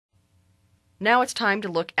Now it's time to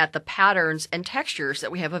look at the patterns and textures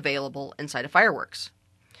that we have available inside of Fireworks.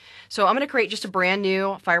 So I'm going to create just a brand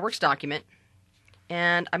new Fireworks document,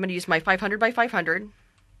 and I'm going to use my 500 by 500,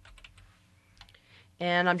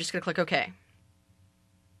 and I'm just going to click OK.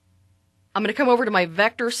 I'm going to come over to my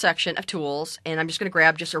vector section of tools, and I'm just going to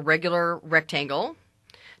grab just a regular rectangle.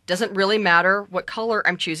 Doesn't really matter what color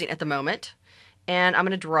I'm choosing at the moment, and I'm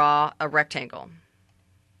going to draw a rectangle.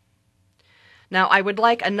 Now I would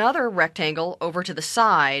like another rectangle over to the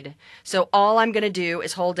side, so all I'm going to do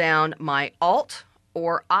is hold down my Alt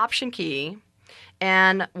or Option key,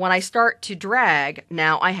 and when I start to drag,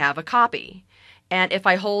 now I have a copy. And if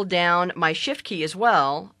I hold down my Shift key as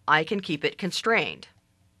well, I can keep it constrained.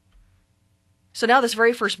 So now this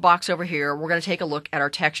very first box over here, we're going to take a look at our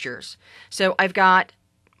textures. So I've got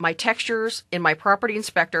my textures in my Property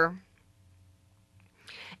Inspector,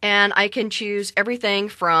 and I can choose everything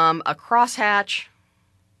from a crosshatch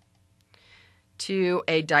to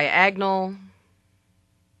a diagonal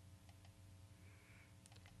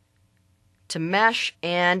to mesh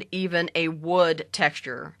and even a wood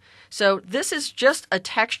texture. So this is just a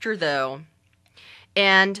texture though,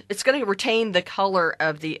 and it's going to retain the color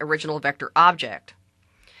of the original vector object.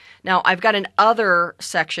 Now I've got an other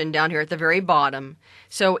section down here at the very bottom,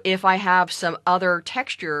 so if I have some other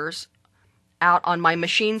textures out on my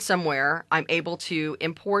machine somewhere, I'm able to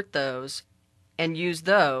import those and use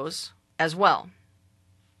those as well.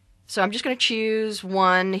 So I'm just going to choose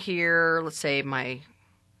one here, let's say my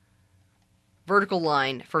vertical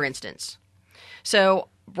line for instance. So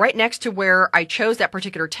right next to where I chose that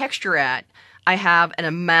particular texture at, I have an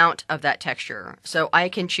amount of that texture. So I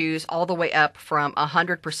can choose all the way up from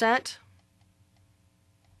 100%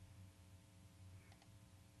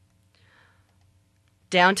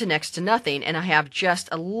 down to next to nothing, and I have just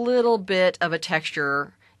a little bit of a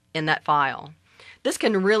texture in that file. This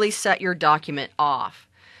can really set your document off.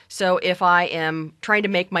 So if I am trying to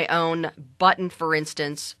make my own button, for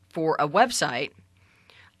instance, for a website,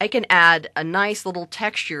 I can add a nice little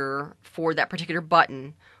texture for that particular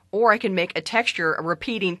button, or I can make a texture, a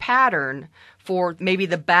repeating pattern for maybe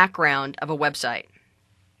the background of a website.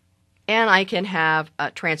 And I can have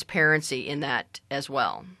transparency in that as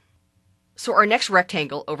well. So our next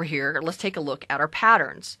rectangle over here, let's take a look at our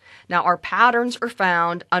patterns. Now our patterns are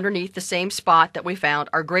found underneath the same spot that we found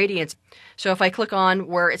our gradients. So if I click on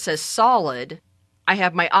where it says solid, I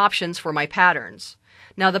have my options for my patterns.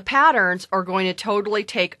 Now the patterns are going to totally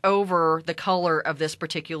take over the color of this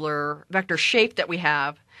particular vector shape that we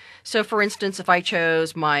have. So for instance, if I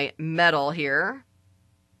chose my metal here,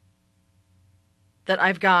 that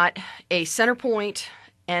I've got a center point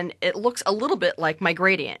and it looks a little bit like my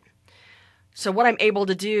gradient. So what I'm able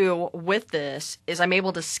to do with this is I'm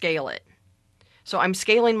able to scale it. So I'm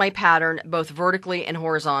scaling my pattern both vertically and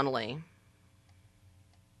horizontally.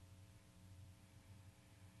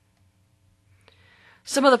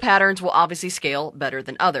 Some of the patterns will obviously scale better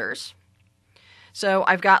than others. So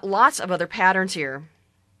I've got lots of other patterns here.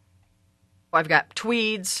 I've got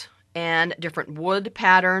tweeds and different wood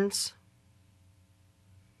patterns.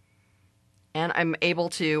 And I'm able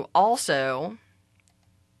to also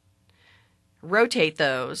rotate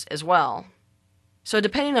those as well. So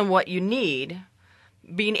depending on what you need,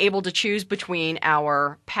 being able to choose between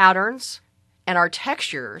our patterns and our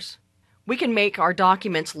textures, we can make our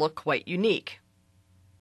documents look quite unique.